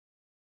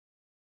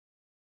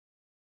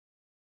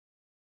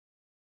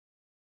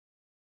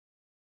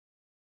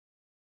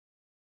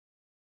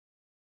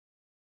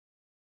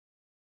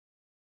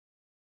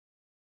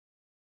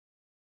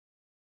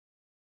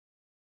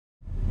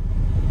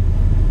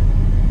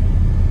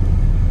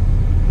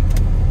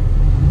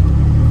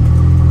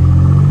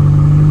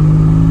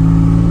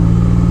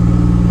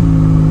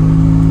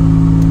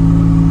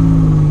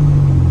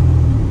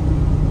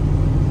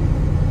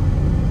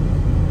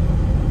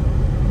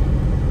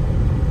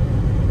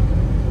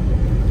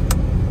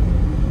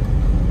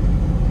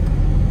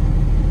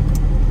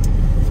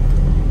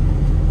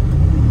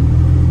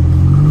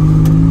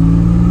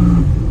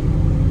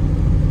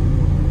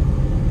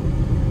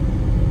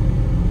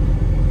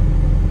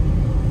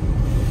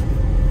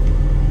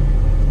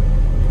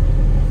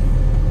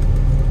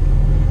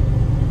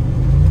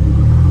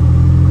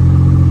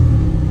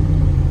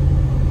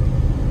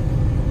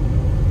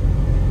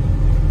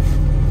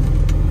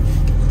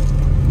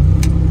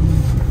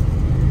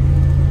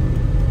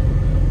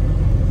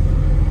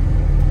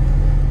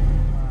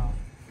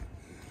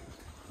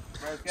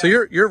So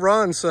you're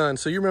Ron's son.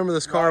 So you remember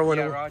this car when?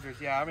 Yeah,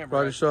 Roger's. Yeah, I remember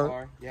Roger's that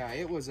car. Yeah,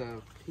 it was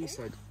a piece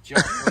of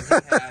junk when he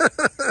had it.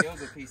 It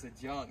was a piece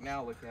of junk.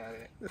 Now look at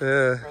it.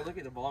 Yeah. Bro, look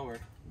at the blower.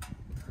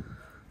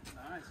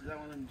 Nice. Is that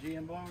one of them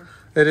GM blowers?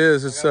 It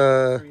is. It's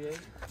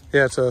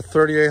yeah, it's a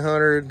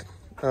 3800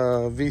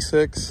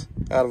 V6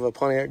 out of a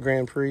Pontiac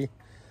Grand Prix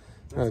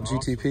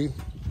GTP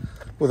awesome.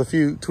 With a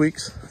few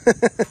tweaks. Wow.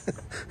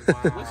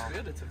 Looks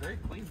good. It's a very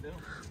clean build.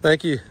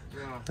 Thank you.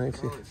 Yeah,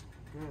 thank you. Good.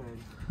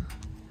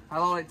 How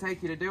long did it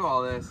take you to do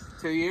all this?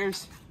 2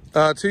 years?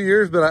 2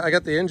 years, but I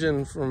got the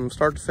engine from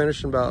start to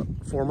finish in about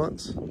 4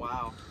 months.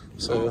 Wow.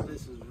 So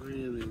this is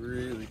really,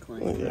 really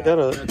clean. Yeah,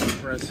 that's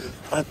impressive.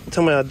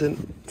 Tell me I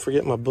didn't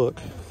forget my book.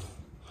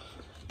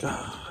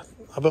 God,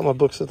 I bet my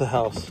book's at the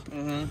house.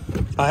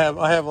 I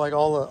have like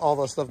all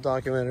the stuff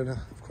documented.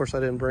 Of course, I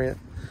didn't bring it,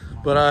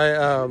 but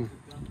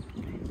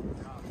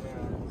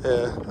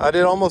yeah, I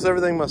did almost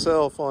everything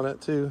myself on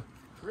it too.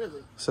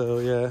 Really? So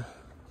yeah.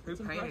 Who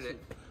painted it?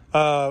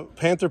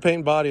 Panther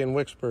Paint Body in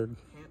Wicksburg.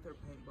 Panther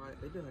Paint Body.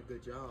 They did a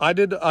good job. I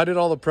did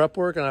all the prep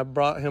work, and I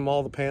brought him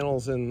all the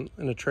panels in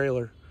a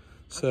trailer.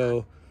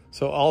 So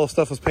all the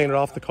stuff was painted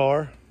off the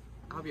car.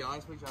 I'll be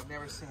honest with you, I've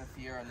never seen a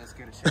Fiero in this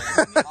good a shape.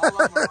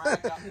 All of them are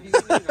ragged out.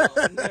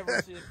 I've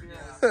never seen a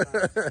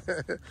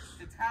Fiero.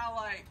 It's kind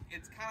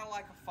of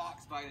like a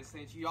Fox by this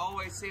thing. You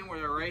always see them where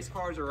the race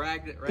cars are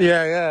ragged.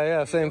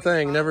 Yeah. Same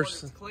thing. Never.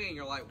 It's clean.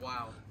 You're like,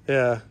 wow.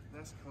 Yeah.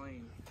 That's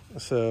clean.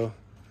 So,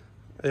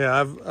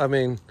 yeah, I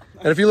mean,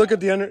 and if you look at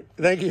the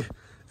thank you.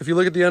 If you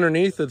look at the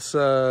underneath, it's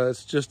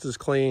just as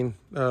clean.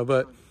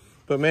 But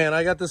man,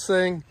 I got this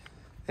thing,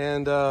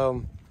 and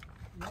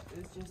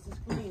it's just as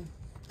clean.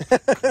 Oh,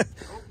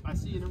 I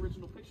see an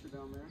original picture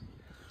down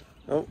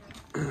there.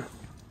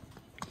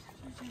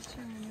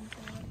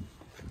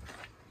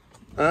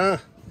 Oh.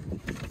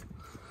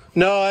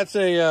 No, that's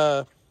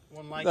a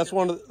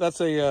one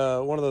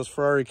of those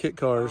Ferrari kit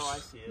cars. Oh, I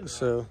see it.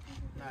 So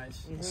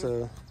Nice.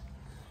 So,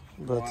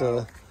 but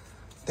Wow.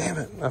 damn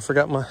it, I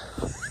forgot my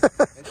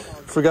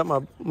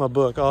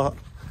book.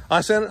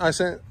 I sent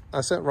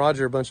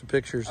Roger a bunch of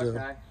pictures though.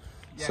 Okay.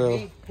 Yeah,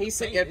 So he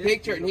sent me a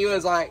picture and he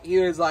was like,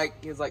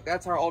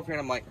 that's our old friend.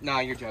 I'm like, nah,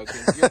 you're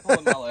joking. You're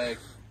pulling my leg.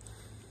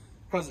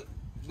 Because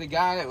the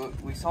guy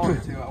that we sold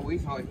it to, we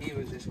thought he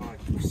was just going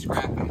to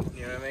scrap it.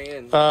 You know what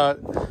I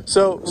mean?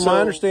 So my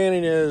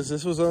understanding is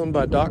this was owned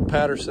by Doc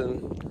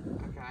Patterson.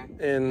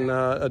 Okay. In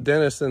a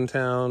dentist in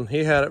town.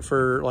 He had it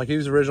for he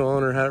was the original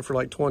owner, had it for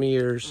like 20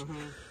 years.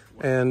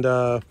 And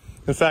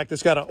in fact,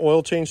 it's got an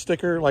oil change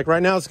sticker. Like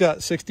right now it's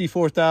got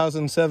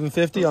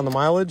 64,750 on the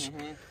mileage.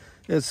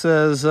 It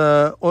says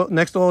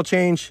next oil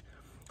change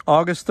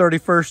August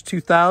 31st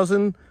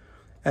 2000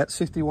 at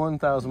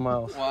 61,000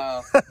 miles.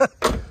 Wow.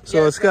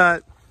 So yeah,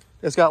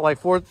 it's got like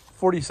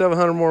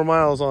 4,700 more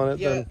miles on it.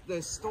 Yeah,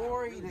 the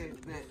story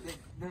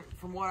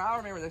from what I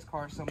remember this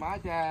car, so my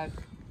dad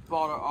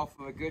bought it off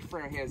of a good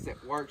friend of his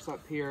that works up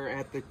here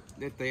at the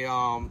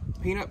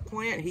peanut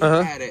plant. He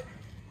had it,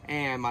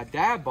 and my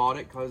dad bought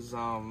it because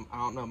I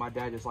don't know, my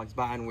dad just likes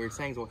buying weird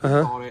things. Well, he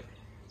bought it,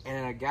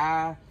 and a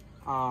guy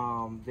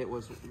that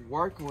was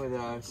working with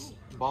us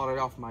bought it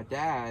off my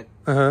dad,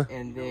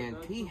 and then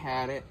he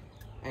had it,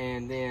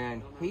 and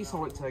then he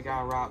sold it to a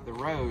guy right up the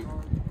road,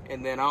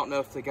 and then I don't know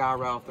if the guy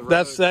right off the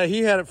road.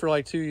 He had it for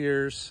like 2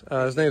 years.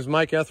 His name's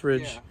Mike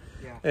Etheridge,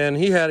 and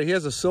he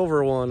has a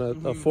silver one, a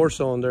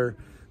 4-cylinder.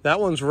 That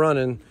one's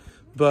running,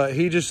 but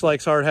he just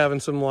started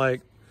having some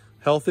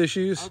health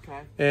issues,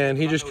 and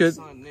he just could.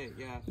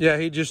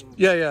 I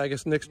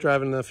guess Nick's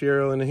driving the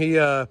Fiero, and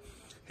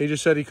he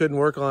just said he couldn't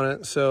work on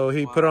it, so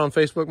he put it on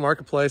Facebook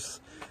Marketplace.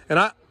 And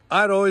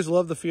I'd always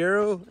loved the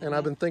Fiero, and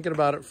I've been thinking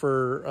about it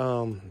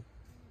for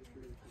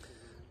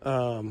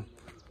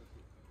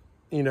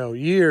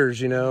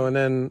years, and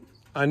then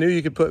I knew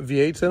you could put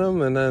V8s in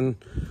them, and then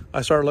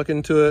I started looking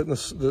into it, and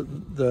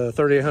the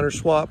 3800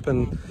 swap,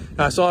 and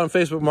I saw it on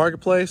Facebook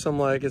Marketplace. I'm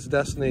like, it's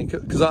destiny,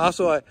 because I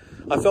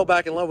fell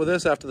back in love with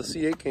this after the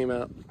C8 came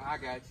out. I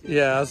got you.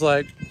 Yeah, I was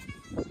like,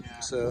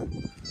 so.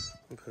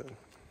 Okay.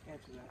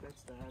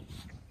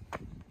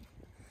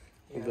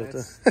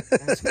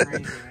 That's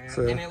crazy, man.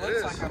 So, and it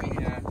looks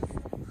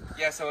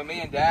like, so when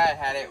me and Dad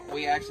had it,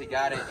 we actually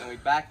got it and we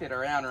backed it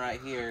around right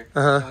here.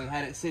 And we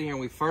had it sitting here and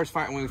when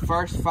we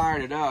first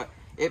fired it up,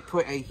 it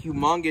put a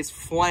humongous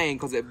flame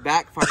because it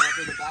backfired up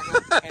in the back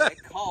and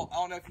it caught. I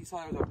don't know if you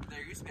saw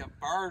there used to be a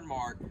burn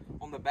mark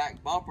on the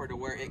back bumper to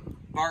where it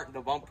burnt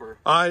the bumper.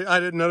 I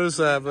didn't notice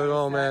that, but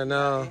oh man,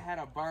 no. It had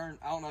a burn.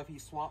 I don't know if he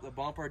swapped the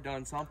bumper or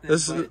done something.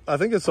 I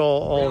think it's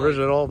all really,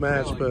 original, all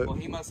matched, but well,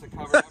 he must have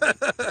covered it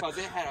because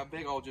it had a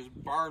big old just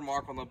burn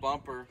mark on the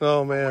bumper.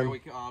 Oh man. Where we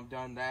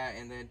done that,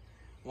 and then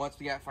once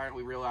we got fired,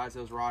 we realized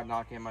it was rod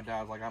knocking. My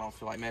dad was like, I don't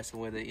feel like messing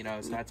with it,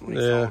 so that's when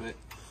he sold it.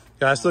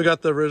 Yeah, I still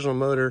got the original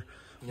motor.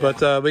 Yeah.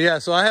 But yeah,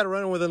 so I had it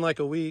running within like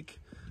a week.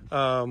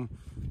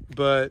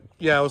 But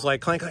yeah, it was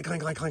like clank, clank,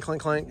 clank, clank, clank,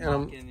 clank, clank.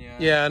 And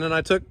and then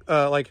I took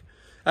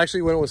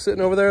actually when it was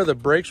sitting over there, the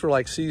brakes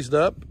were seized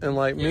up, and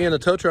me and the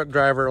tow truck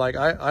driver,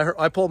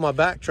 I pulled my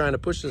back trying to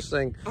push this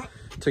thing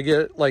to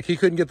get, like, he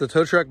couldn't get the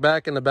tow truck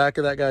back in the back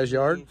of that guy's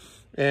yard.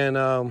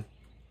 And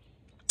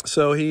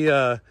so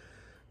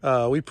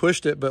we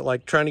pushed it, but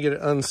like trying to get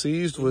it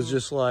unseized was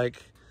just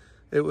like,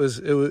 it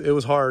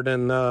was hard.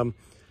 And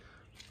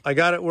I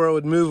got it where it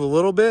would move a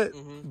little bit,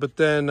 but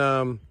then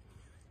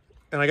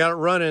and I got it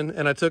running,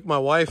 and I took my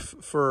wife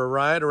for a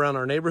ride around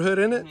our neighborhood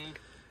in it.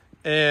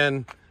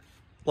 And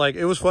like,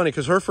 it was funny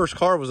because her first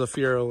car was a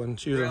Fiero and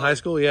she was in high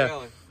school. Yeah.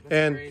 Really?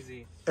 That's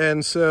crazy.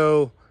 And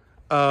so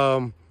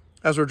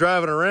as we're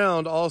driving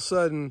around, all of a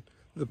sudden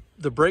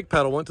the brake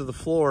pedal went to the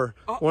floor.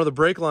 One of the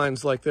brake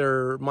lines, like,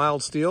 they're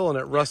mild steel, and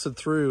it rusted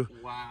through.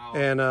 Wow.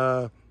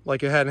 And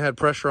like, it hadn't had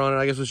pressure on it.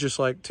 I guess it was just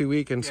like too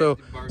weak. And so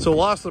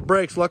lost the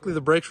brakes. Luckily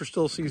the brakes were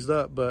still seized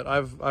up, but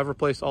I've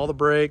replaced all the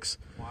brakes.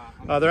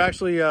 Wow. They're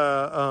actually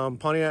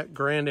Pontiac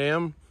Grand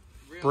Am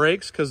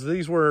brakes, because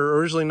these were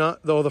originally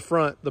not, though the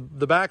front,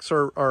 the backs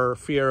are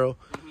Fiero,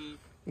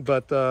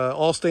 but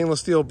all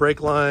stainless steel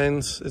brake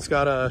lines. It's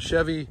got a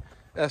Chevy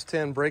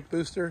S10 brake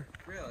booster.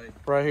 Really?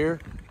 Right here.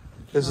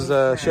 This is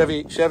a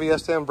Chevy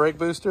S10 brake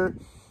booster,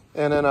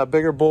 and then a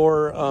bigger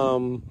bore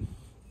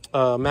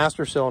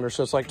master cylinder,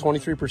 so it's like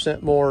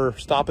 23% more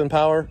stopping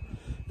power.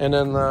 And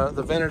then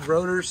the vented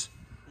rotors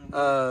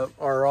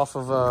are off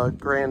of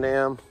Grand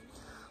Am.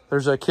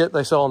 There's a kit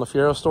they sell in the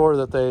Fiero store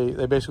that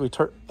they basically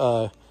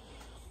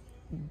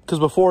because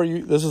before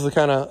this is the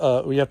kind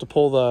of you have to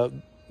pull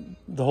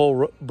the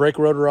whole brake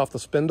rotor off the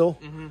spindle.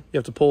 You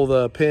have to pull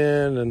the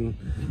pin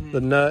and the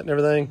nut and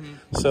everything.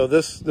 So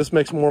this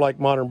makes more like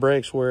modern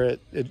brakes, where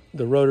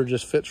the rotor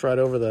just fits right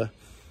over the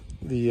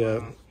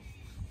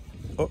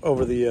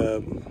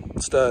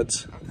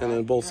studs and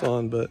then bolts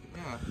on. But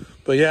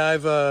yeah, I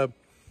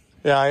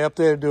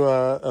updated to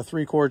a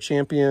 3-core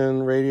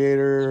Champion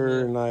radiator,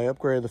 and I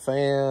upgraded the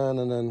fan,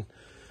 and then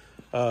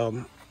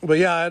but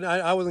yeah,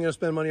 I wasn't gonna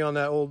spend money on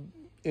that old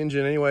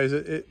engine anyways.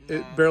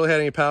 It barely had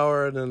any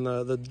power, and then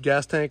the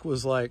gas tank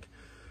was like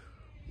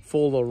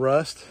full of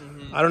rust.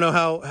 I don't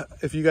know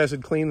if you guys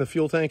had cleaned the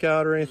fuel tank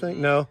out or anything.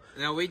 No,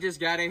 we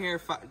just got in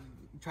here,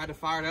 tried to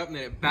fire it up, and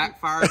then it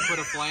backfired, put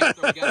a flame,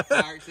 so we got a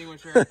fire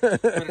extinguisher,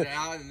 put it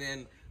out, and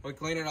then we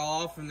cleaned it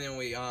all off, and then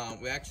we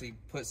actually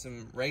put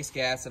some race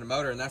gas in the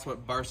motor, and that's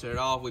what bursted it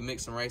off. We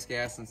mixed some race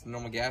gas and some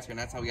normal gas, and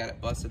that's how we got it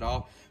busted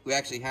off. We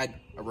actually had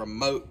a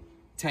remote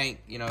tank,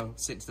 you know,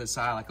 sitting to the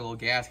side like a little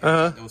gas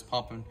that was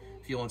pumping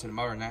fuel into the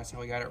motor, and that's how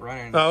we got it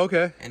running. Oh,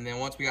 okay. And then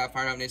once we got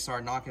fired up and they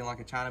started knocking like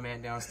a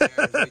Chinaman downstairs,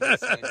 we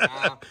just said,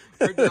 nah,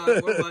 we're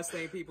done. We're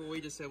Mustang people.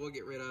 We just said we'll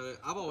get rid of it.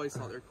 I've always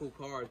thought they're cool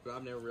cars, but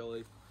I've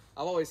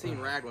always seen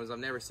rad ones. I've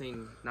never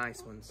seen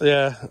nice ones.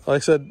 Yeah, like I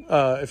said,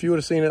 if you would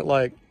have seen it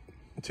like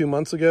 2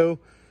 months ago,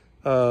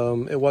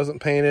 it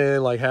wasn't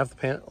painted. Like half the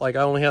paint, like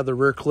I only had the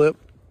rear clip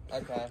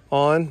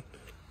on,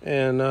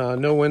 and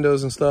no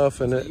windows and stuff.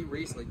 And so you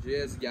recently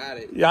just got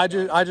it? Yeah, I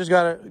just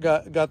got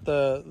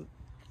the,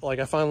 like,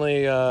 I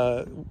finally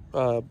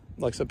like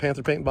I said,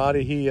 Panther paint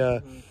body. He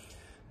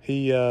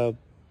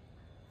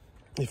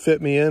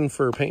fit me in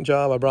for a paint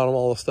job. I brought him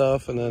all the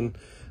stuff, and then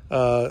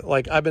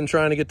like, I've been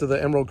trying to get to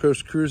the Emerald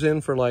Coast Cruise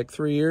in for like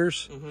 3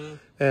 years,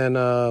 and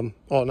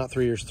well, not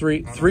 3 years,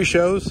 three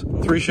shows,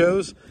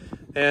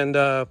 and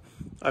I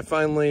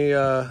finally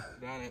done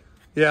it.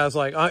 Yeah, I was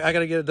like, I got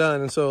to get it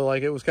done, and so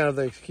like, it was kind of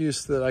the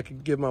excuse that I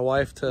could give my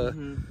wife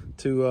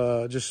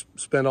to just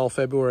spend all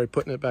February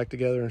putting it back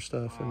together and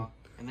stuff.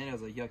 And then it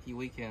was a yucky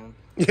weekend.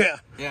 Yeah.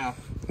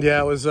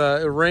 It was.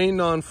 It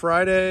rained on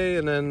Friday,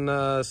 and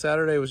then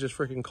Saturday was just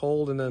freaking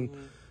cold, and then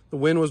the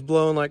wind was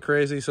blowing like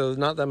crazy, so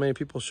not that many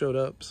people showed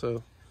up.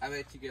 So I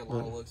bet you get a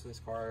lot of looks at this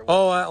car.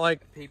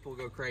 Like people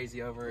go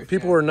crazy over it.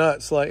 People were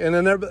nuts. Like, and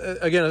then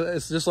again,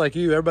 it's just like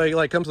you. Everybody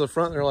like comes to the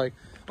front, and they're like,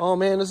 "Oh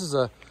man, this is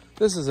a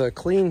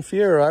clean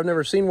Fiero. I've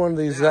never seen one of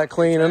these that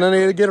clean." And then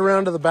they get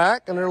around to the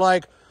back, and they're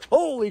like,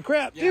 "Holy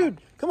crap,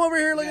 dude! Come over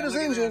here, look at this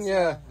engine."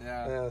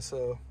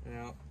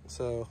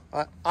 So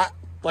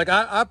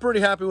I'm pretty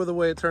happy with the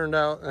way it turned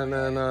out, and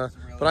then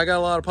but I got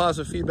a lot of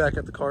positive feedback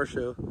at the car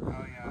show.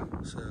 Oh yeah.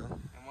 So.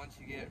 And once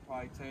you get it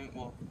probably tuned,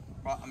 well,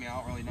 I mean, I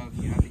don't really know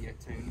if you have to get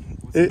tuned.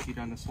 Since you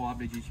done the swab,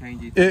 did you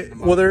change it?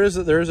 Well, there is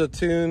a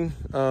tune.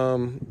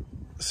 The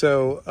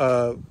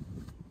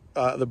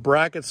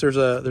brackets. There's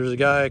a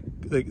guy.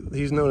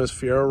 He's known as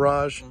Fiero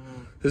Raj.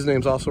 His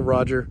name's also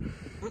Roger,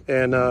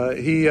 and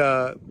he's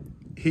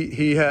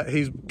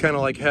kind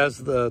of like has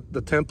the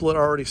template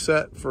already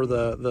set for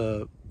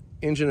the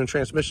engine and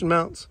transmission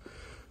mounts.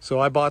 So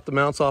I bought the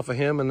mounts off of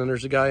him, and then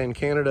there's a guy in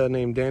Canada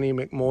named Danny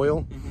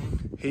McMoyle.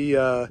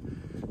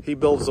 He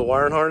builds the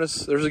wiring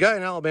harness. There's a guy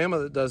in Alabama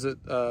that does it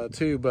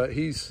too, but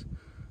he's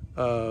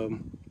got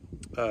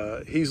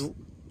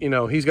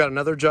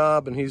another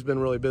job, and he's been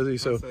really busy,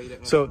 so he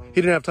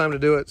didn't have time to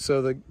do it.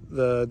 So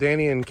the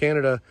Danny in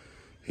Canada,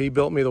 he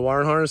built me the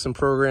wiring harness and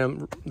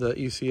programmed the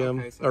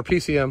ECM or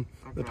PCM,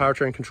 the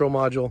powertrain control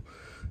module.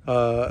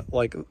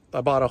 Like,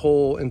 I bought a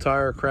whole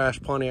entire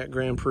crash Pontiac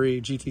Grand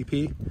Prix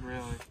GTP.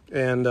 Really?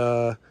 And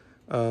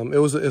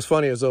it's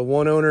funny. It was a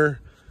one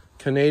owner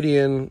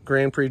Canadian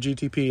Grand Prix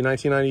GTP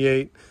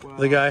 1998. Wow.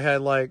 The guy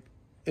had like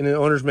in the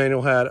owner's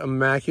manual had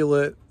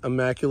immaculate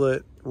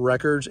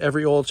records,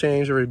 every oil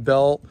change, every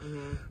belt,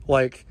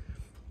 like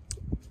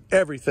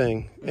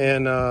everything.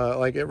 And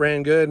like it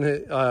ran good,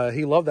 and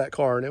he loved that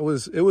car. And it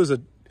was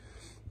a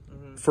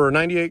for a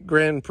 98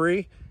 Grand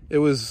Prix, it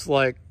was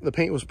like the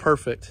paint was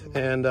perfect.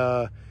 And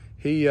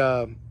his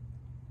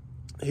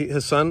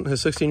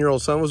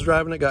 16-year-old son was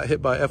driving it, got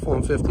hit by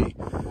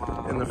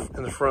F-150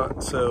 in the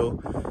front. So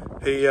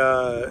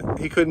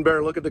he couldn't bear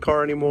to look at the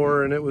car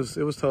anymore, and it was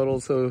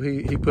totaled. So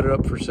he put it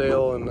up for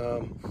sale, and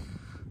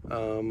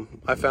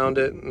I found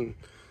it, and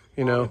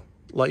you know,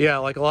 like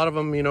a lot of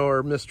them, you know,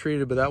 are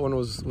mistreated, but that one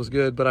was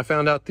good. But I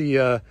found out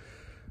this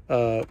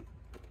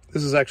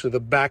is actually the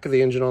back of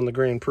the engine on the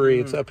Grand Prix.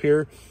 It's up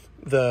here,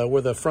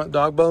 where the front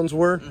dog bones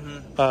were.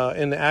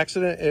 In the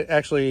accident, it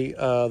actually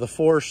the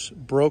force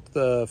broke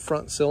the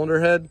front cylinder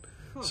head,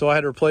 so I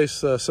had to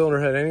replace the cylinder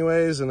head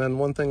anyways. And then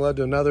one thing led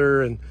to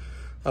another, and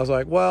I was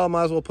like, well, I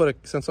might as well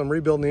since I'm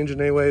rebuilding the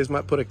engine anyways,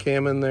 might put a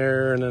cam in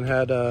there. And then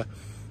had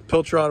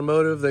Pilcher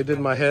Automotive. They did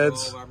my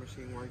heads.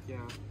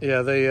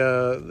 Yeah,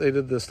 they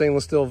did the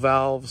stainless steel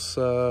valves,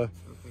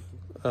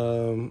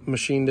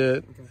 machined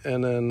it,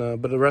 and then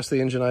but the rest of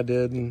the engine I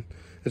did, and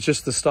it's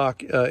just the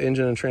stock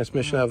engine and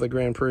transmission out of the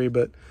Grand Prix,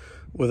 but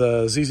with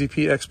a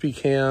ZZP XP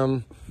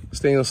cam,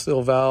 stainless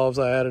steel valves.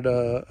 I added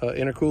a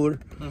intercooler.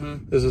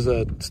 This is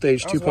a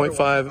stage 2.5.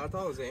 I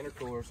thought it was an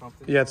intercooler or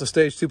something. Yeah, it's a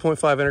stage 2.5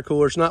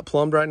 intercooler. It's not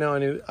plumbed right now.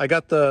 I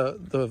got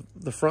the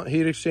front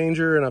heat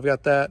exchanger, and I've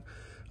got that.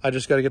 I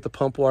just got to get the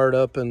pump wired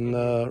up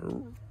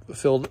and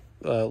filled.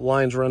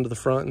 Lines run to the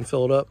front and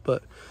fill it up,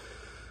 but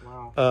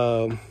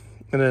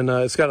and then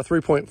it's got a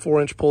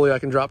 3.4-inch pulley. I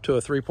can drop to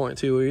a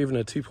 3.2 or even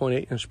a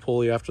 2.8-inch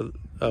pulley after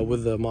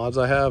with the mods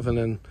I have, and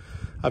then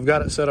I've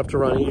got it set up to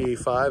run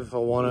E85 if I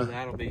want to.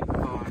 That'll be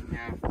fun,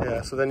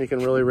 yeah. So then you can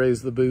really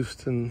raise the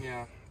boost, and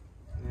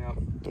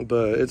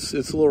but it's a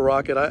little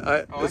rocket.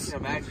 I can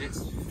imagine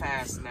it's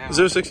fast now.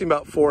 0-60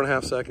 about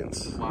 4.5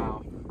 seconds.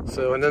 Wow.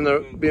 So and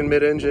then being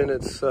mid-engine,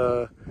 it's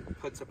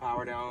puts the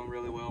power down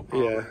really well.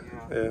 Probably.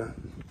 Yeah.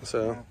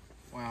 So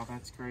wow,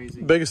 that's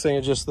crazy. Biggest thing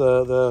is just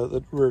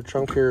the rear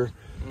trunk here.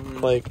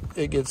 Like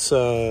it gets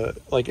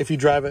like if you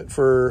drive it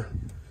for,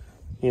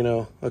 you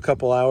know, a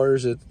couple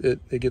hours, it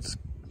gets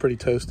pretty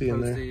toasty in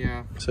there.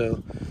 Yeah.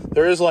 So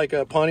there is like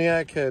a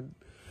Pontiac had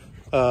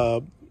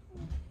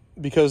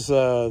because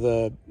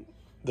the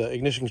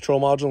ignition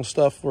control module and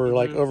stuff were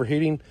like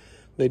overheating.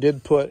 They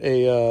did put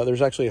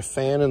there's actually a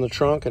fan in the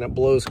trunk, and it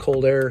blows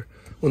cold air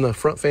when the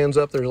front fan's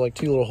up. There's like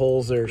 2 little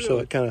holes there, so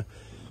it kind of.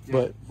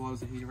 But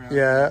blows the heat around.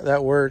 Yeah,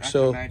 that works. I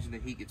so can imagine the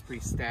heat gets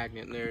pretty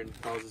stagnant in there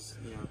and causes,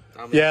 you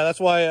know. Yeah, that's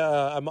why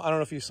I don't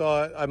know if you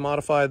saw it. I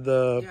modified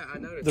the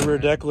rear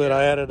deck lid.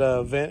 I added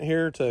a vent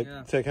here to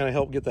kind of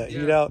help get that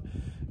heat out,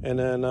 and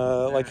then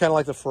like kind of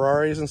like the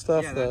Ferraris and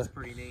stuff. Yeah, that's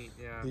pretty neat.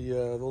 Yeah.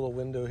 The little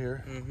window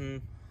here.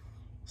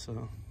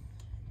 So.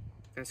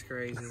 That's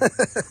crazy.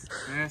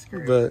 That's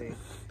crazy. But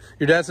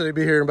your dad said he'd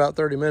be here in about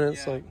 30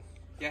 minutes. Yeah. Like.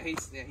 Yeah, he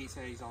said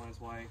he's on his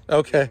way.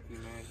 Okay.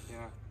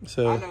 Yeah.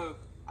 So.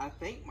 I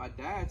think my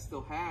dad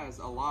still has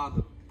a lot of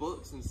the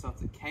books and stuff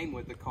that came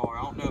with the car.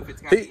 I don't know if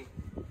it's got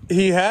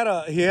he had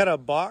a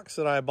box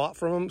that I bought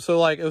from him. So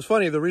like it was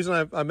funny. The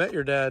reason I met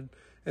your dad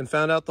and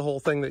found out the whole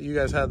thing that you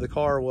guys had the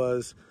car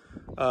was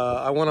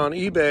I went on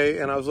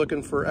eBay and I was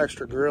looking for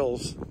extra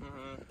grills.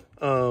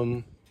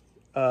 And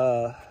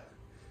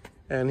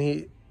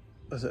he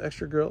was an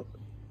extra grill.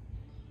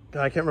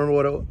 I can't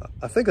remember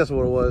I think that's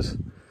what it was.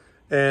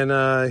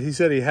 And he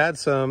said he had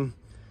some.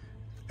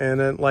 And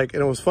then, like,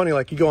 and it was funny,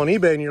 like, you go on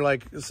eBay and you're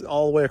like, it's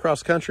all the way across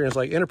the country. And it's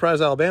like, Enterprise,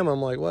 Alabama.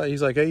 I'm like, what?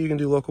 He's like, hey, you can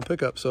do local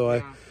pickup.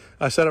 So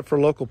I set up for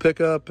local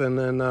pickup, and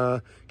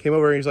then came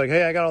over and he's like,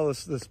 hey, I got all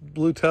this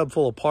blue tub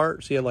full of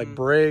parts. He had, like,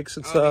 brakes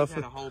and stuff. He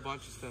had a whole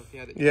bunch of stuff.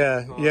 He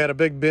had a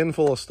big bin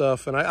full of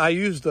stuff. And I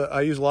used a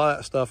lot of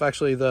that stuff.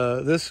 Actually,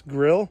 this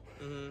grill,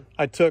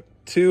 I took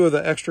 2 of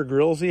the extra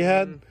grills he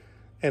had,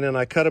 and then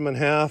I cut them in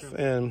half.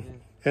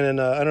 And then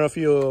I don't know if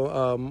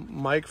you,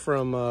 Mike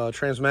from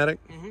Transmatic.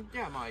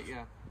 Yeah, Mike,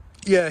 yeah.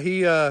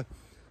 Yeah,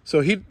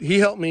 so he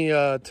helped me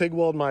TIG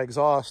weld my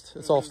exhaust.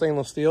 It's all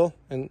stainless steel,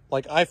 and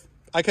like I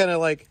kind of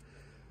like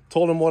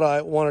told him what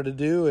I wanted to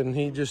do, and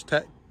he just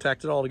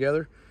tacked it all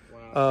together.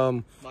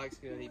 Wow. Mike's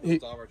good. He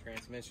builds all of our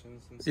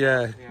transmissions and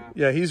stuff.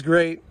 Yeah, he's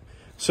great.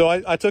 So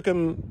I took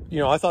him. You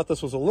know, I thought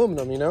this was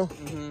aluminum. You know,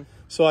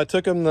 so I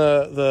took him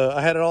I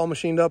had it all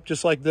machined up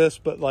just like this,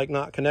 but like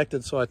not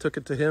connected. So I took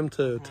it to him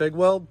to TIG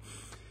weld,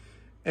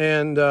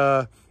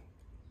 and.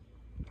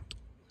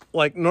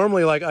 Like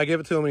normally, like I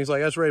give it to him, and he's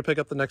like, "I was ready to pick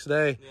up the next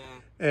day."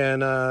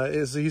 And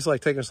he's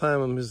like taking his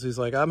time, and he's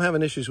like, "I'm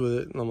having issues with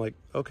it," and I'm like,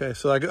 "Okay."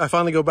 So I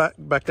finally go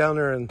back down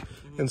there and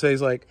say,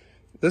 "He's like,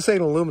 this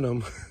ain't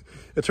aluminum."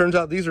 It turns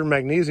out these are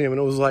magnesium,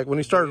 and it was like when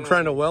he started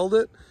trying to weld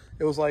it,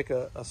 it was like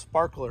a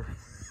sparkler.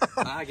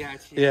 I got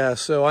you. Yeah.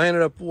 So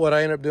what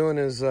I ended up doing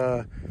is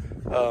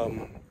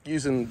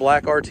using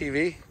black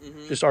RTV,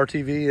 just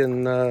RTV,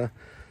 and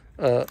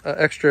an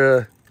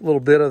extra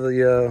little bit of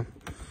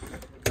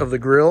the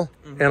grill,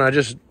 and I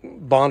just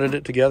bonded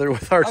it together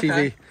with RTV.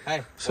 Okay.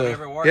 Hey, so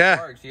whatever works,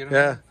 works. You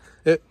know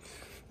yeah.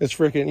 It's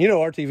freaking, you know,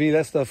 RTV,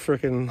 that stuff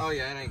freaking. Oh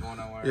yeah, it ain't going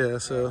nowhere. Yeah,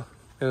 so,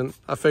 and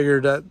I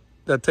figured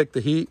that take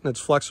the heat and it's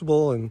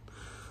flexible, and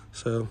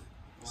so,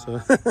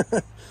 wow.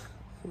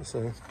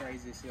 So. It's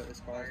crazy to see what this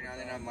car is.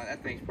 I'm like,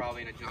 that thing's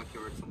probably in a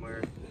junkyard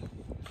somewhere.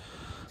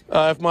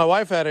 If my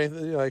wife had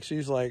anything, like,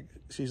 she's like,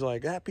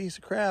 that piece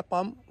of crap,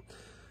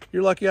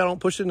 you're lucky I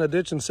don't push it in a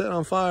ditch and set it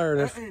on fire.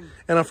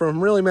 And if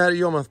I'm really mad at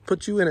you, I'm going to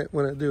put you in it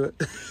when I do it.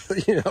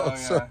 You know, oh, yeah.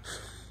 So,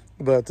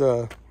 but,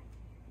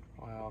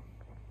 wow.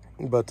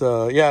 But,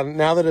 yeah,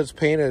 now that it's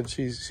painted,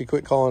 she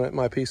quit calling it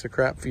my piece of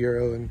crap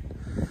Fiero. And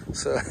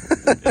so.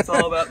 It's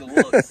all about the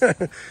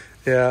looks.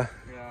 Yeah.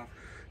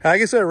 I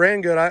guess it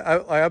ran good.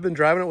 I've been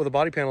driving it with the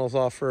body panels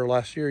off for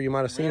last year. You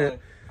might have seen it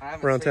I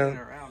haven't around seen town. it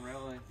around,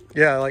 really.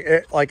 Yeah,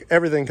 like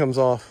everything comes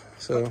off.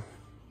 So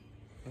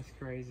that's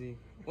crazy.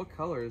 What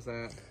color is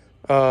that?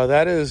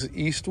 That is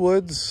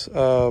Eastwood's.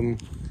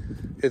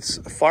 It's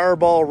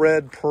Fireball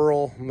Red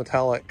Pearl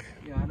Metallic.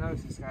 Yeah, I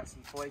noticed it's got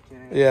some flake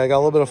in it. Yeah, I got a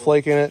little bit of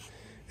flake in it.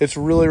 It's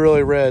really,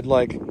 really red.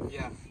 Like,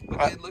 yeah,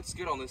 but it looks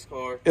good on this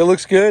car. It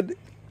looks good.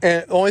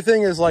 And the only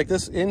thing is, like,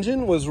 this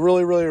engine was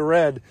really, really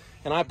red.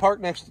 And I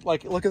parked next,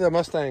 like, look at that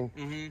Mustang.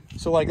 Mm-hmm.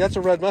 So, like, that's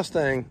a red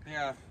Mustang.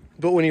 Yeah.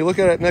 But when you look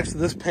at it next to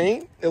this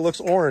paint, it looks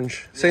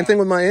orange. Yeah. Same thing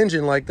with my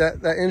engine. Like,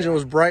 that engine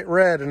was bright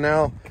red, and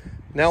now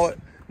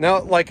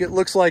like, it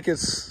looks like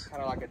it's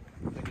kind of like a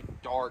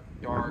dark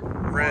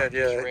red.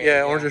 Yeah, red,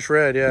 yeah, orangish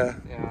red. Yeah.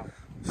 Yeah.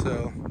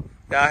 So,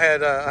 yeah,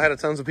 I had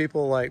tons of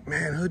people like,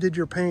 man, who did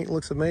your paint? It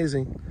looks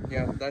amazing.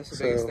 Yeah, that's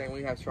the biggest thing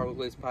we have trouble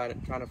with is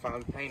trying to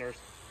find painters.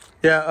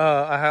 Yeah,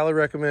 I highly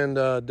recommend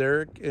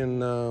Derek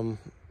in.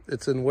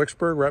 It's in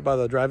Wicksburg, right by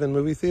the drive-in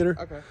movie theater.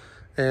 Okay.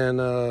 And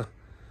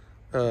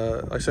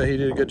like I say, he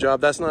did a good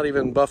job. That's not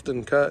even buffed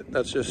and cut.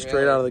 That's just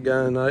straight out of the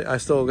gun. I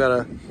still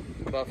gotta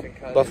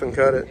buff and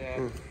cut it.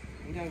 Yeah.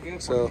 You done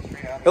good. So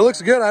it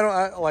looks good.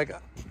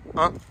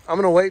 I'm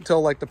gonna wait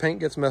till like the paint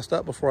gets messed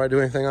up before I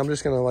do anything. I'm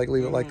just gonna like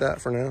leave it like that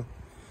for now.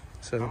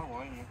 So.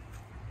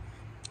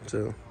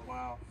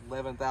 Wow,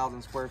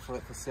 11,000 square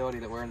foot facility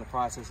that we're in the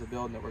process of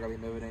building that we're gonna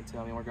be moving into.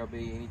 I mean, we're gonna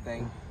be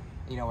anything.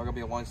 You know, we're gonna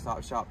be a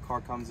one-stop shop.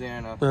 Car comes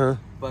in, a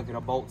bucket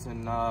of bolts,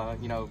 and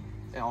you know,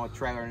 on a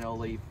trailer, and they'll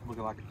leave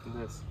looking like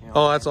this. You know,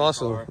 oh, that's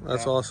awesome!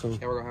 That's awesome.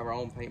 And we're gonna have our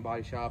own paint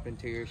body shop,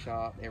 interior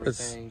shop,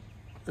 everything.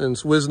 And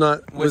it's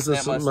Wiznut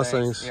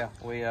Mustangs. Yeah,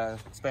 we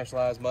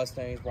specialize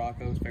Mustangs,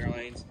 Broncos,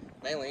 Fairlanes,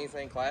 mainly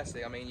anything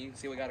classic. I mean, you can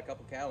see we got a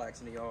couple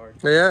Cadillacs in the yard.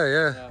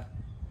 Yeah.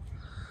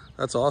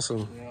 That's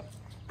awesome.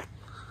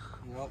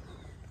 Yep.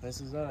 This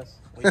is us.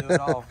 We do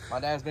it all. My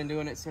dad's been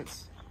doing it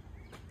since.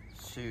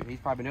 Shoot, he's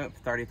probably been doing it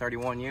for 30,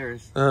 31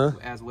 years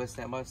as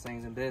Wiznut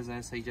Mustangs in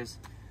business. He just,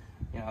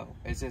 you know,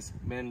 it's just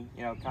been,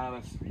 you know, kind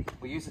of,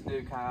 we used to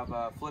do kind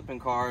of flipping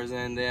cars,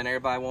 and then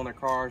everybody wanted their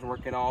cars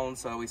working on,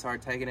 so we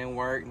started taking in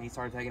work, and he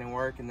started taking in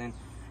work, and then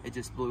it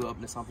just blew up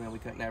into something that we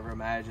couldn't ever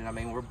imagine. I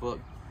mean, we're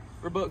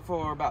booked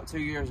for about 2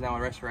 years now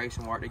in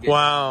restoration work to get.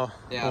 Wow.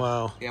 Yeah.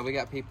 Wow. Yeah, we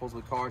got peoples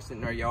with cars sitting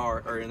in their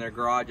yard or in their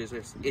garages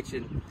just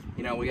itching.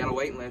 You know, we got a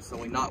waiting list, so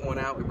we knock one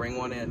out, we bring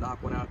one in,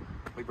 knock one out,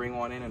 we bring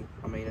one in, and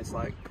I mean, it's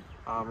like,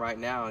 right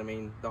now, I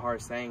mean, the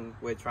hardest thing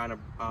with trying to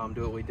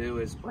do what we do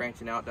is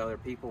branching out to other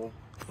people.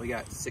 We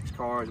got 6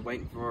 cars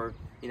waiting for,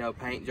 you know,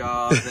 paint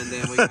jobs, and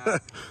then we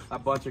got a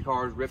bunch of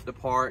cars ripped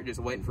apart just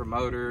waiting for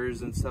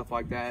motors and stuff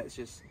like that. It's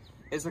just,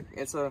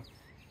 it's a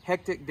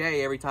hectic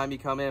day every time you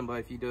come in, but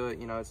if you do it,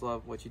 you know, it's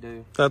love what you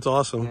do. That's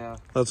awesome. Yeah.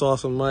 That's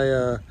awesome.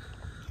 My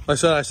I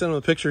sent him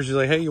the pictures. He's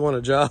like, hey, you want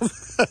a job?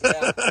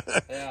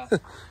 Yeah.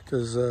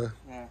 Because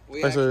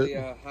we actually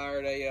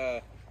hired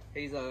a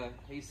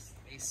he's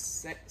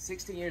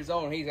 16 years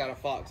old, and he's got a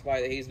Fox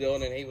body that he's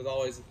building, and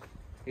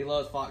he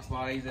loves Fox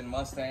bodies and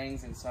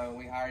Mustangs, and so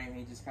we hired him.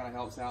 He just kind of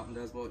helps out and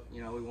does what,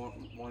 you know, we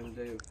want him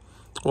to do.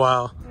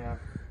 Wow. Yeah,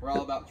 we're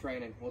all about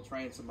training. We'll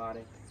train somebody.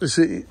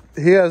 See,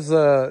 he has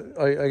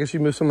I guess you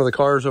moved some of the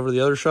cars over to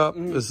the other shop.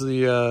 Is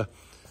the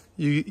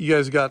you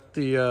guys got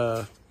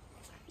the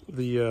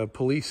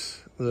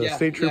police, the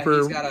state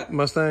trooper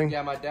Mustang?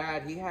 Yeah, my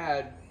dad, he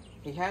has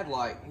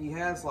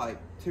like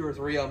 2 or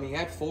 3 of them. He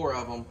had 4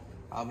 of them.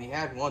 He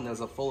had one that was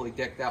a fully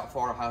decked out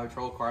Florida Highway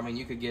Patrol car. I mean,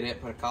 you could get it,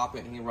 put a cop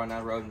in, and he'd run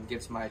down the road and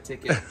give somebody a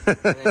ticket. And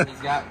then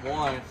he's got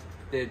one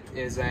that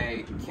is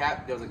a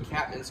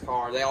captain's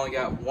car. They only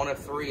got 1 of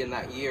 3 in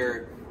that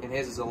year, and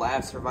his is the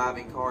last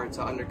surviving car. It's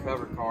an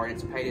undercover car, and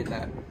it's painted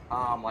that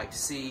like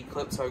sea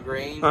Calypso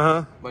green.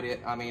 But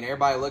I mean,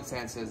 everybody looks at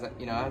it and says that,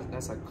 you know,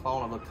 that's a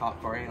clone of a cop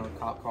car. It ain't a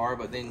cop car,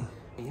 but then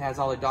he has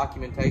all the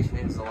documentation.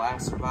 It's the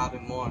last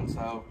surviving one.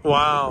 So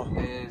wow,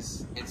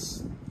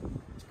 it's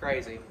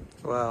crazy.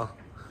 Wow.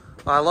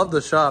 I love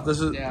the shop. This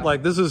is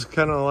this is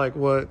kind of like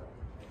what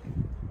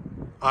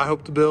I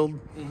hope to build.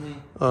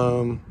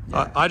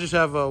 I just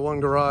have one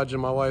garage,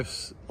 and my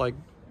wife's like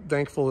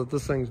thankful that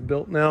this thing's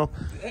built now,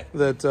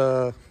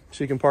 that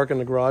she can park in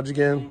the garage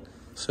again.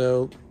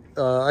 So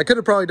I could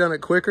have probably done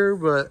it quicker,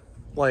 but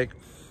like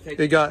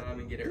it got time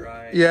and get it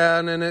right. Yeah,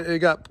 and then it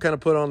got kind of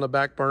put on the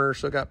back burner,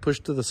 so it got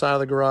pushed to the side of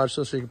the garage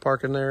so she could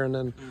park in there, and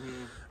then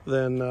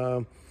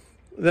then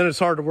it's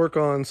hard to work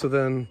on. So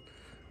then,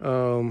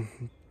 you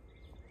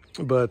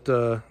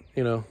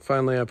know,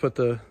 finally I put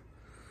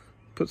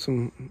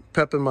some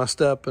pep in my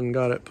step and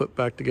got it put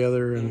back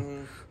together.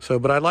 And so,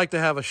 but I'd like to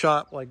have a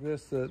shop like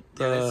this that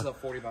this is a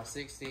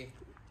 40x60.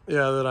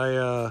 Yeah, that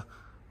I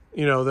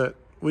you know, that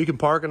we can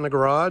park in the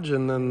garage,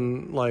 and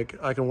then like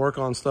I can work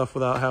on stuff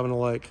without having to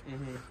like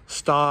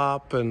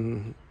stop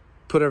and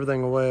put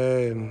everything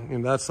away, and you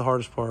know, that's the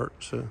hardest part.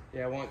 So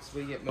yeah, once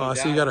we get moved I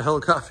see you got a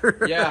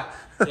helicopter. Yeah.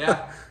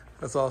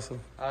 That's awesome.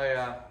 Oh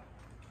yeah.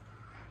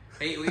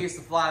 We used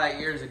to fly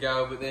that years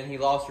ago, but then he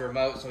lost the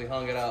remote, so we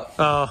hung it up.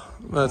 Oh,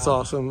 that's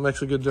awesome.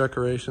 Makes a good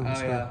decoration. Oh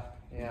so.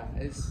 yeah.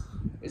 It's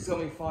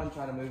gonna be fun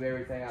trying to move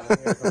everything out of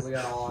here because we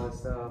got all this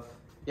stuff.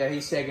 Yeah,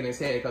 he's shaking his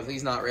head because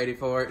he's not ready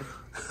for it.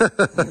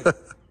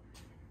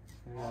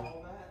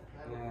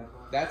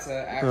 That's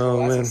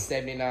a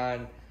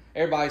 79.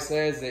 Everybody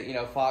says that, you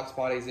know, Fox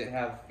bodies didn't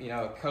have, you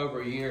know, a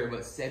Cobra year,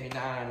 but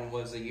 79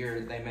 was the year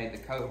that they made the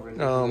Cobra.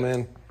 Oh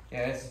man.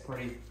 Yeah, it's a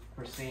pretty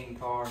pristine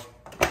car.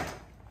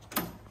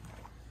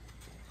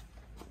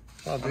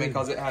 Oh, I mean,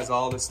 because it has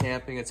all the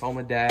stamping, it's on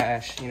the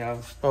dash, you know.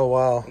 Oh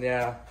wow.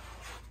 Yeah.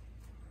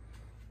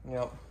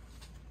 Yep.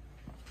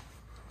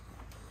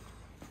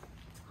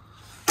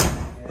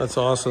 That's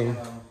awesome.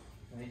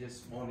 He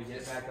just wanted to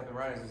get it back up and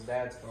running. It's his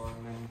dad's car,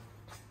 and then,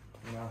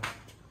 you know,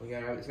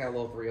 it's got a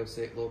little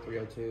 306, little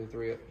 302,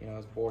 you know,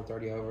 it's bore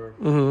 30 over,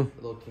 a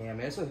little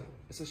cam. It's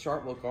a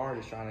sharp little car.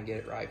 Just trying to get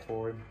it right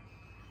for him.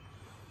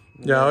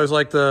 Yeah, I always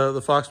liked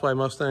the Fox by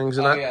Mustangs,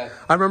 and I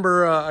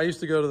remember I used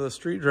to go to the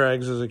street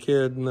drags as a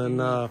kid, and then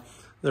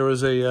there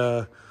was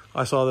I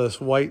saw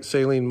this white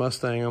Saline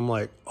Mustang. I'm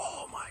like,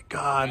 oh my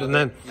god! And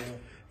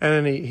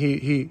then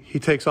he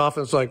takes off,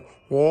 and it's like,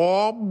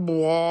 wob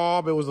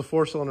wob. It was a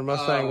 4-cylinder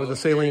Mustang with a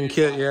Saline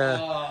kit.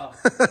 Yeah.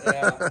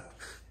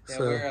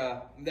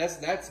 Yeah,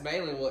 that's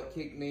mainly what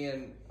kicked me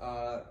and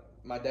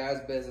my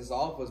dad's business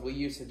off. Was we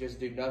used to just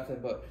do nothing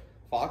but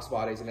Fox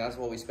bodies, and that's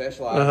what we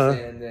specialized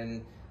in. And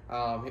then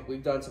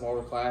we've done some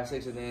older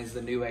classics, and then as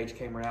the new age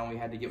came around, we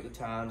had to get with the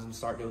times and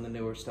start doing the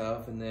newer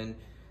stuff. And then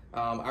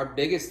our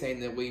biggest thing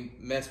that we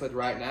mess with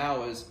right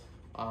now is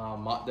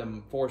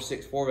them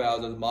 4.6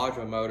 valves with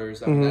modular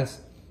motors. I mean,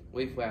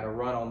 we've had a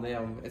run on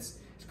them. It's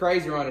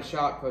crazy to run a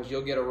shop because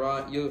you'll get a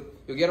run you'll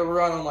get a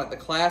run on like the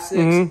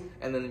classics,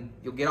 and then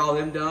you'll get all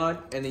them done,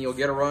 and then you'll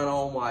get a run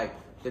on like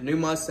the new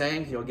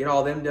Mustangs. You'll get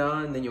all them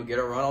done, and then you'll get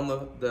a run on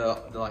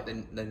the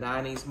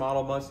 90s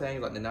model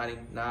Mustangs, like the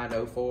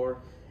 99 04,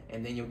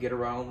 and then you'll get a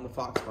run on the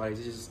Fox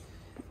bodies.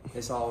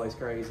 It's always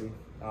crazy.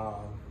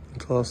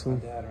 That's awesome.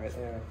 My dad right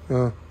there.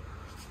 Yeah.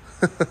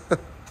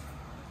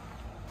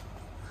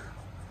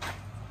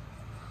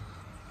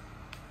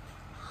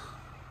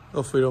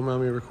 Hopefully you don't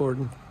mind me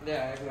recording.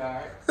 Yeah, it'll be all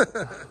right.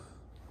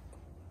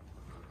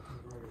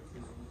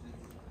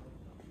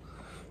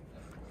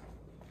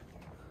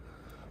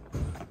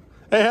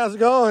 Hey, how's it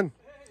going?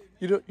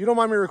 You don't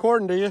mind me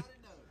recording, do you?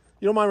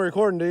 You don't mind me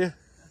recording, do you?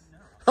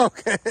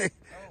 Okay.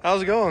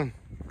 How's it going?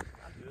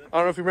 I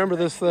don't know if you remember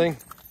this thing.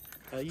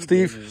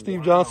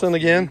 Steve Johnson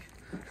again.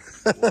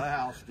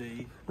 Wow,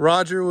 Steve.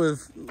 Roger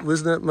with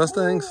Wisnet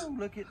Mustangs. Ooh,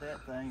 look at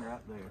that thing right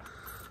there.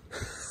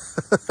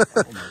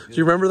 Do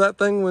you remember that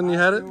thing when you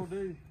had it? I still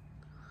do.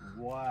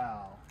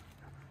 Wow.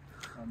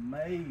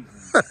 Amazing.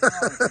 That's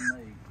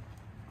amazing.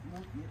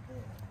 Look at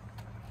that.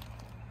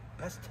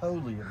 That's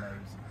totally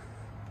amazing.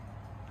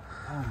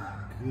 Oh my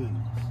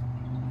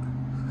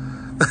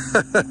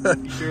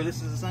goodness. You sure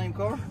this is the same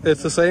car?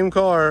 It's the same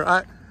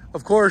car.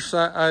 Of course,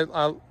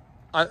 I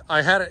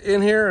had it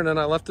in here, and then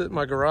I left it in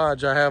my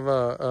garage. I have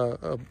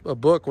a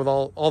book with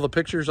all the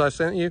pictures I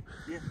sent you.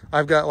 Yeah.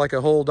 I've got like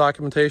a whole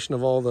documentation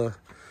of all the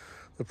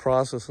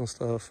process and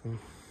stuff.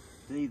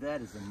 See,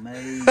 that is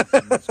amazing.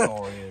 This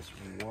car is.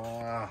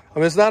 Wow. I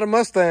mean, it's not a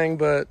Mustang,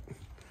 but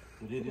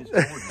it is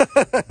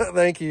gorgeous.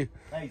 Thank you.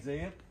 Hey,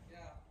 Zed. Yeah.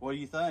 What do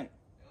you think?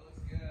 It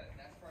looks good.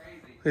 That's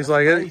crazy. He's That's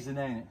like amazing,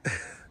 ain't it?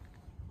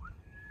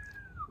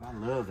 I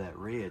love that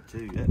red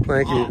too. That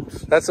Thank you.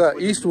 That's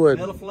Eastwood.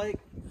 Metal flake?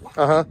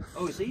 Oh,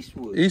 it's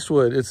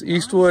Eastwood. It's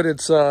Eastwood.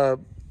 It's I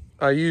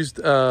used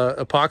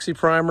epoxy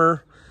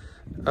primer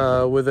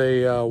with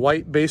a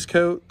white base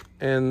coat,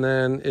 and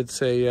then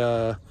it's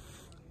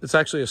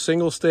actually a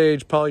single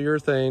stage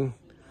polyurethane.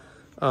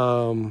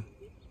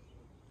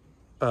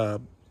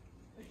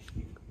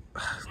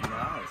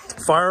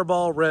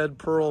 Fireball red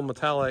pearl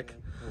metallic,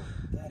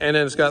 and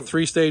then it's got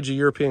 3-stage of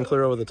European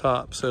clear over the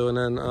top. So, and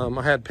then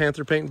I had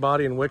Panther Paint and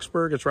Body in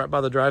Wicksburg. It's right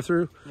by the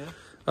drive-through.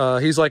 Yeah.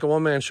 He's like a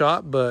one-man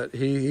shop, but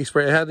he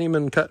sprayed. It hadn't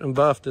even cut and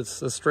buffed.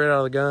 It's straight out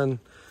of the gun.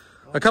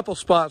 A couple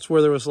spots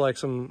where there was like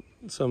some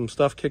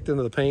stuff kicked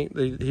into the paint.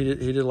 He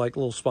did like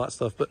little spot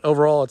stuff, but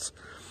overall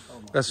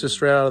that's just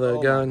straight out of the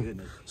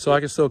gun. So I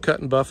can still cut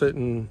and buff it.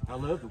 And I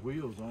love the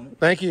wheels on it.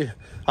 Thank you.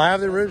 I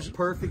have the original.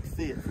 Perfect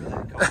fit for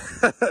that car.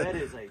 That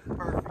is a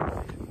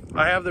perfect fit.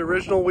 I have the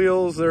original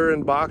wheels. They're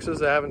in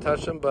boxes. I haven't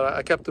touched them, but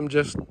I kept them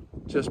just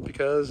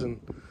because. And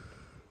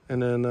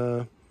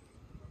then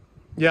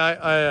yeah,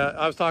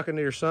 I was talking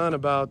to your son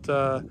about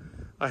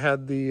I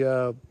had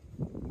the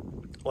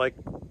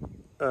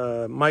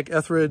Mike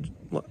Etheridge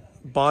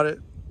bought it.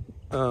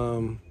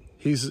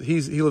 He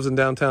lives in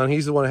downtown.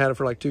 He's the one that had it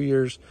for like 2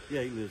 years.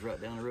 Yeah, he lives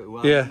right down the road.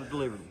 Well, yeah. I'm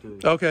delivered it to you.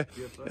 Okay.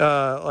 Yes,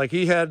 like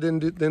he had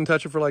didn't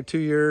touch it for like 2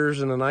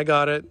 years, and then I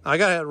got it. I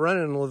got it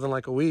running within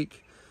like a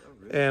week. Oh,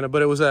 really?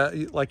 But it was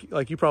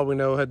like you probably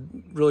know, had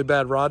really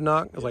bad rod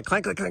knock. It was like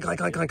clank clank clank clank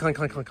clank clank clank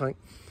clank clank clank.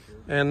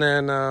 And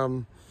then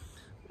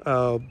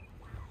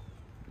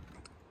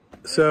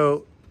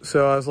so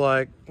I was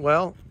like,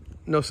 well,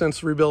 no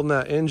sense rebuilding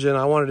that engine.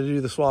 I wanted to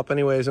do the swap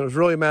anyways, and it was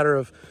really a matter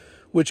of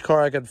which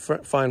car I could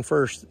find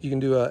first. You can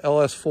do a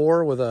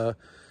LS4 with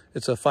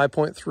it's a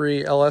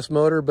 5.3 LS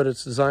motor, but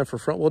it's designed for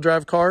front wheel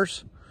drive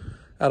cars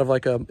out of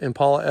like a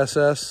Impala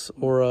SS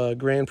or a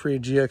Grand Prix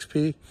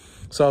GXP.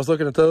 So I was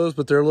looking at those,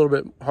 but they're a little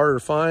bit harder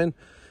to find.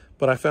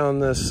 But I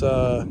found this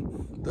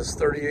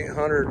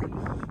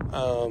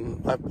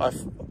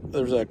 3800.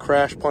 There's a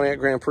crashed Pontiac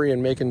Grand Prix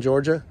in Macon,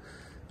 Georgia,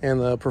 and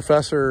the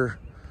professor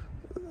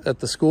at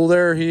the school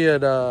there, he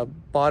had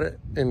bought it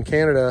in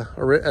Canada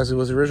as it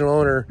was the original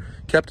owner,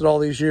 kept it all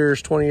these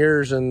years, 20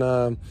 years,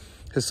 and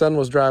his son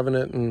was driving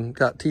it and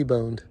got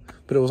T-boned.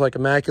 But it was like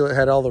immaculate,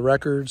 had all the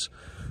records,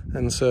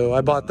 and so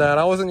I bought that.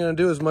 I wasn't going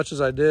to do as much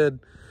as I did,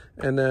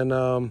 and then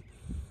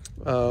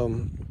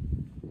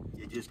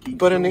you just keep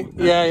but going.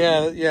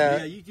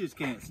 Yeah, you just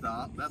can't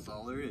stop. That's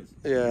all there is.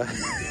 Yeah.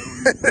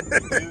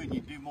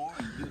 You do more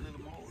and you do a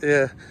little more.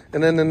 Yeah,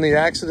 and then in the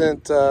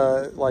accident,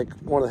 like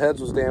one of the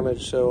heads was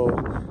damaged, so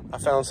I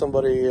found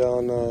somebody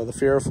on the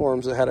Fiero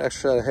forums that had an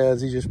extra set of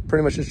heads. He just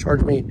pretty much just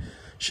charged me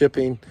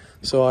shipping,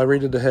 so I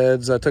redid the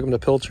heads. I took them to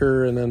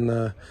Pilcher, and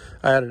then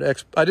I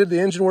did the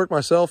engine work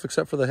myself,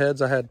 except for the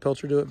heads. I had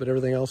Pilcher do it, but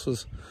everything else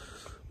was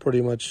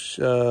pretty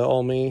much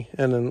all me.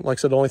 And then, like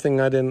I said, the only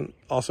thing I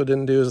also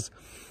didn't do is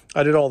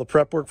I did all the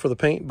prep work for the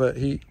paint, but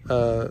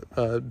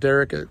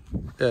Derek at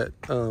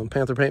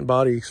Panther Paint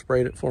Body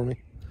sprayed it for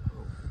me.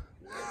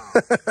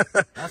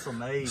 That's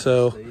amazing.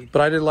 So, Steve.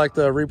 but I did like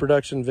the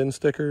reproduction VIN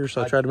stickers.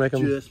 So I tried to make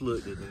them. Just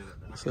looked at that.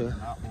 I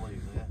cannot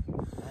believe that.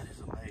 That is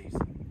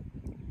amazing.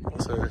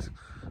 So,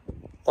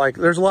 like,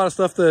 there's a lot of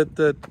stuff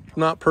that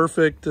not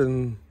perfect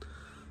and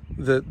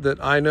that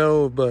I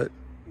know, but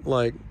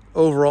like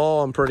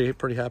overall, I'm pretty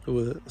happy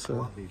with it. So,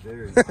 I'll be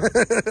very.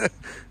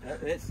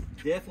 It's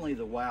definitely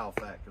the wow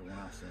factor when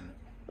I seen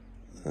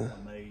it.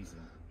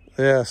 Amazing.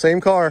 Yeah,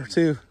 same car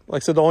too.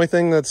 Like I said, the only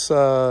thing that's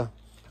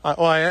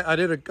I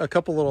did a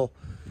couple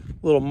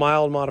little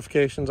mild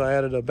modifications. I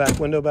added a back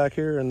window back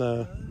here and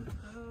the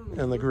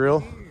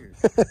grill. Oh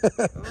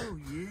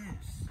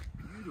yes,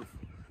 beautiful.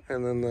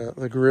 And then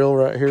the grill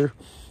right here.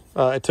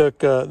 I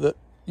took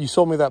you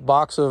sold me that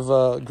box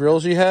of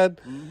grills you had,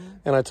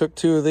 and I took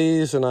 2 of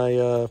these and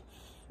I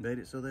made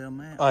it so they'll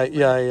match.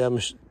 I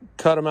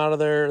cut them out of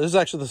there. This is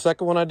actually the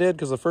second one I did,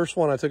 because the first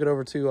one I took it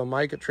over to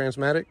Mike at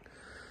Transmatic,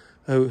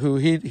 who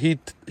he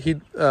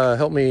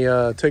helped me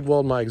TIG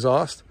weld my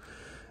exhaust.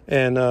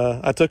 And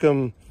I took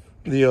him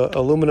the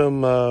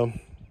aluminum. I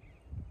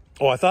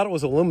thought it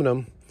was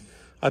aluminum.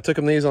 I took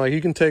him these. I'm like,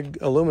 you can TIG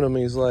aluminum.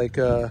 He's like,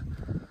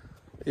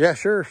 yeah,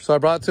 sure. So I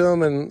brought it to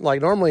him, and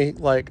like normally,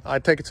 like I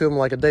take it to him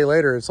like a day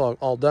later, it's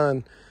all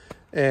done.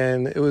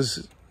 And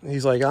he's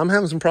like, I'm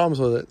having some problems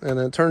with it. And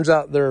it turns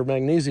out they're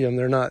magnesium.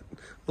 They're not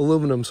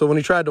aluminum. So when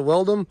he tried to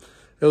weld them,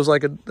 it was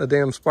like a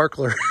damn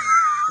sparkler.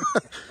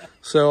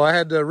 So I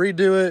had to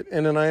redo it,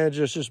 and then I had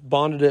just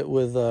bonded it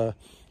with.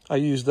 I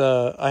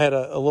had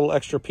a little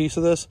extra piece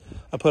of this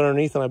I put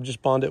underneath, and I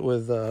just bonded it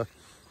with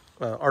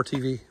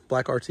RTV,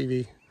 black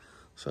RTV.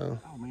 So.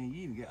 Oh man,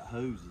 you even got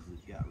hoses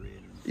that got red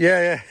in them.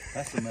 Yeah.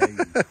 That's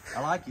amazing.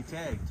 I like your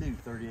tag too,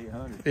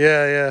 3800.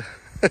 Yeah.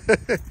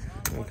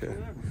 Okay.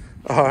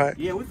 All right.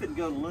 Yeah, we couldn't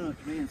go to lunch,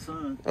 me and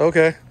son.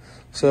 Okay.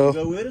 So. You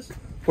go with us?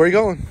 Where are you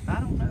going? I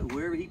don't know.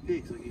 Wherever he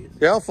picks, I guess.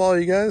 Yeah, I'll follow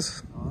you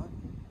guys. All right.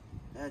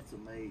 That's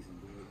amazing,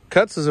 dude.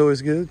 Cuts is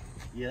always good.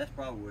 Yeah, that's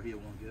probably where he'll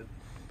want to go.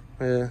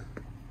 Yeah.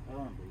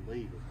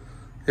 Unbelievable.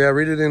 Yeah,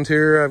 redid the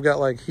interior. I've got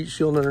like heat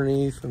shield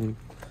underneath, and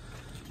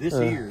this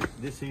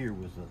here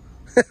was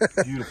a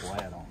beautiful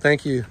add-on.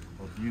 Thank you.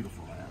 A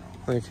beautiful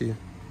add-on. Thank you.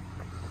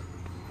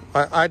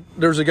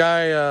 There's a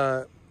guy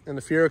in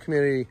the Fiero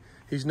community.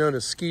 He's known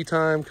as Ski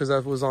Time, because I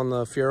was on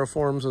the Fiero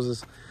forums,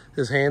 was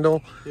his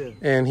handle. Yeah.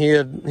 And he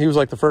was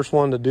like the first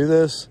one to do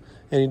this,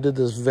 and he did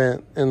this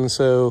vent. And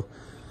so,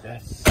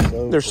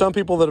 there's some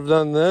people that have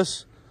done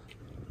this,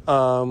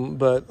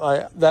 but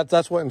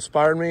that's what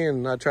inspired me,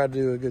 and I tried to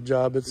do a good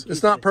job.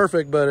 It's not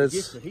perfect, but it's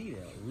gets the heat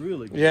out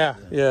really good.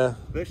 Yeah.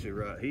 Especially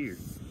right here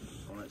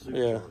on that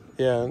Supercharged.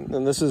 Yeah.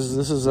 And this is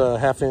a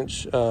 1/2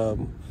 inch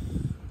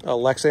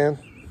Lexan.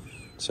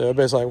 So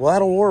everybody's like, well,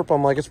 that'll warp.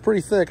 I'm like, it's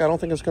pretty thick. I don't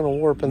think it's going to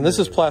warp. And this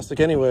is plastic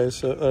anyway,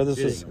 so this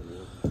is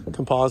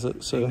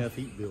composite. So enough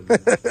heat building.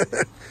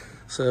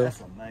 So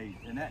that's amazing,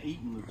 and that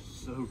eating looks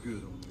so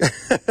good on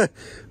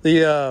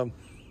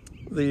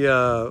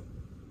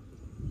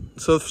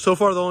So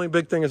far the only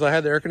big thing is I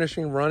had the air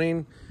conditioning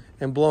running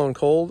and blowing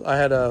cold. I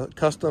had a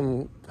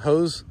custom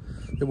hose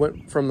that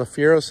went from the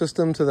Fiero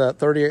system to that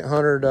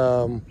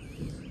 3800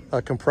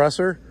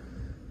 compressor,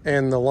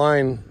 and the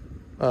line,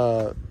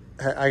 I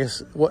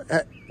guess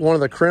one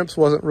of the crimps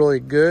wasn't really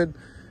good.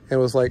 It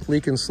was like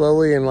leaking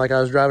slowly, and like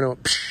I was driving, it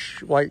went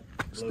psh, white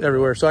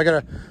everywhere. So I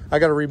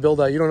gotta rebuild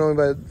that. You don't know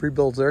anybody that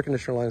rebuilds air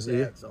conditioner lines, do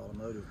you? That's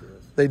Automotive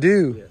does. They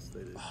do. Yes,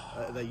 they do.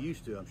 They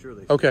used to. I'm sure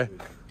they. Okay, do.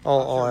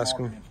 I'll ask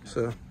them.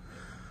 So,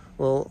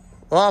 well,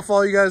 I'll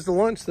follow you guys to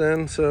lunch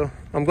then. So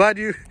I'm glad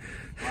you.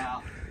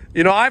 Wow.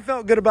 You know, I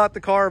felt good about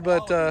the car,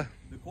 but the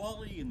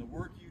quality and the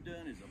work you've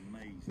done is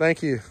amazing.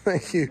 Thank you,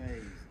 thank you,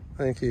 Amazing.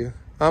 thank you.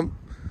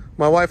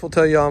 My wife will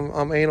tell you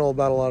I'm anal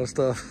about a lot of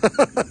stuff.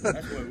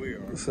 That's what we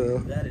are. So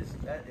that is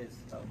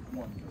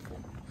wonderful.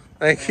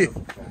 Thank you,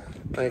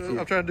 thank you.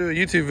 I'm trying to do a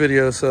YouTube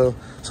video, so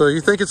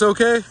you think it's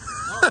okay?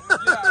 Oh,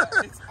 yeah,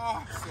 it's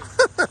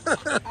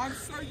awesome. I'm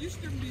so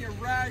used to being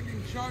ragged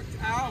and junked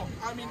out.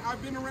 I mean,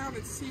 I've been around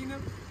and seen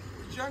them.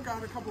 Junk, I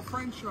had a couple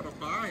friends try to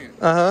buy it.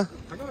 Uh-huh.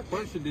 I got a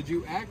question. Did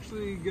you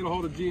actually get a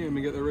hold of GM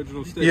and get the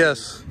original sticker?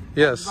 Yes,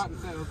 yes.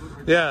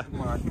 Yeah, Oh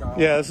my God.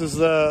 yeah. This is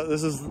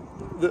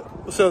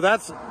so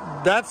that's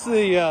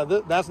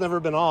never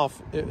been off.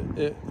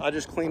 I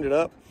just cleaned it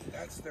up.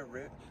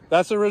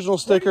 That's the original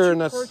sticker, Where did you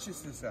and that's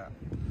purchase this at?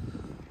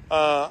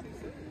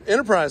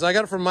 Enterprise. I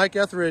got it from Mike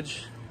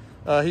Etheridge.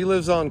 He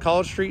lives on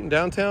College Street in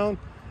downtown,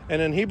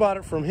 and then he bought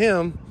it from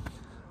him.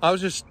 I was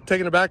just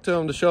taking it back to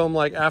him to show him,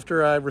 like,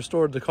 after I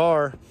restored the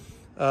car.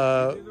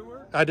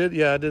 I did,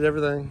 yeah, I did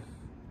everything.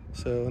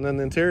 So, and then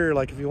the interior,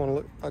 like, if you want to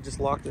look, I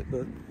just locked it,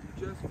 but.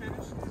 Just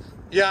finished?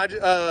 Yeah,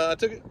 I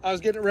took it. I was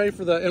getting it ready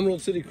for the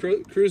Emerald City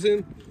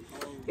Cruising,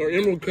 or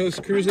Emerald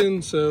Coast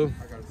Cruising. So.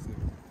 I gotta see.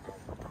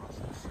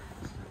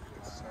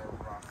 It's so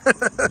rough.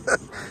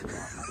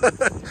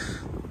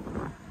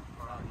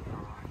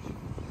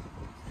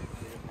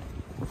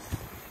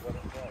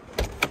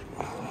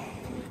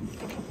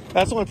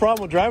 That's the only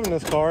problem with driving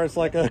this car. It's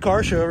like a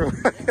car show.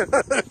 That's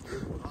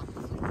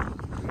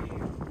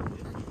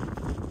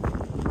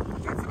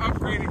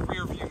upgraded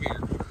rear view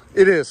mirror.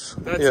 It is.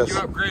 That's, yes. You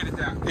upgraded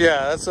that.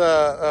 Yeah, that's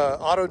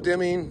auto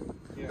dimming.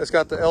 Yeah. It's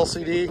got the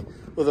LCD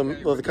with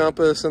a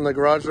compass and the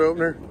garage door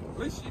opener. At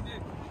least you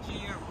did the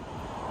GM.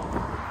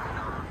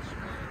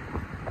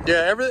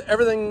 Yeah,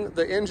 everything.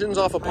 The engine's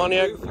off of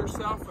Pontiac. Did you do it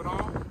yourself at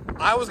all?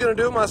 I was gonna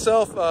do it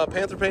myself.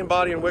 Panther Paint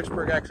Body in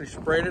Wicksburg actually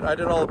sprayed it. I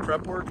did all the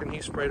prep work, and he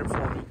sprayed it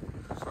for me.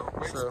 So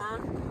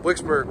Wicksburg?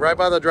 Wicksburg, right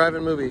by the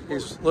drive-in movie.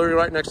 He's literally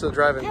right next to the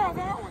drive-in. Yeah,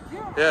 that one.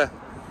 Yeah. Yeah,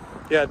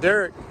 yeah,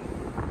 Derek.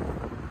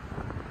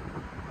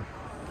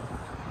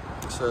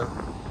 So.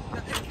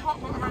 It caught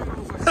my eye and I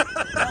was like, that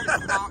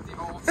is not the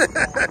old school.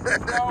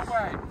 No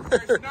way.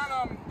 There's none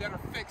of them that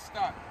are fixed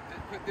up that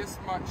put this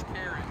much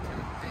care into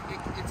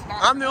it. It's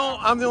not.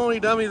 I'm the only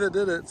dummy that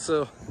did it.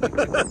 So.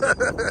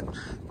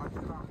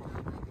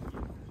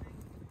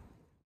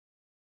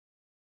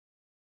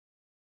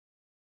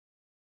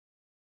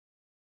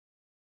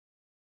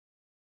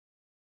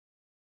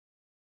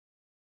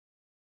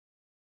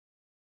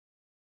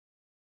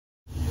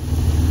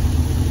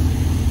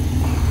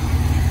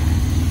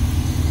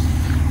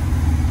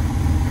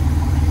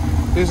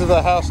 These are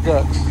the house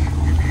ducks.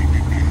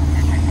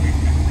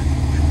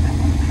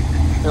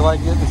 They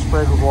like getting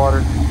sprayed with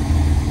water.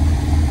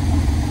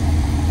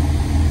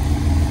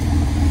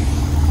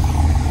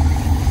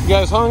 You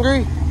guys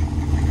hungry?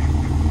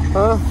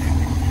 Huh?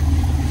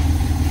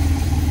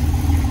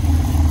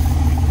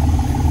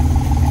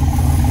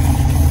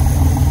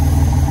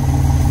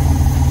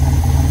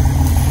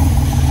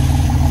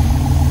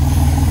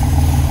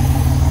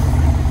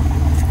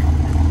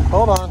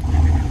 Hold on.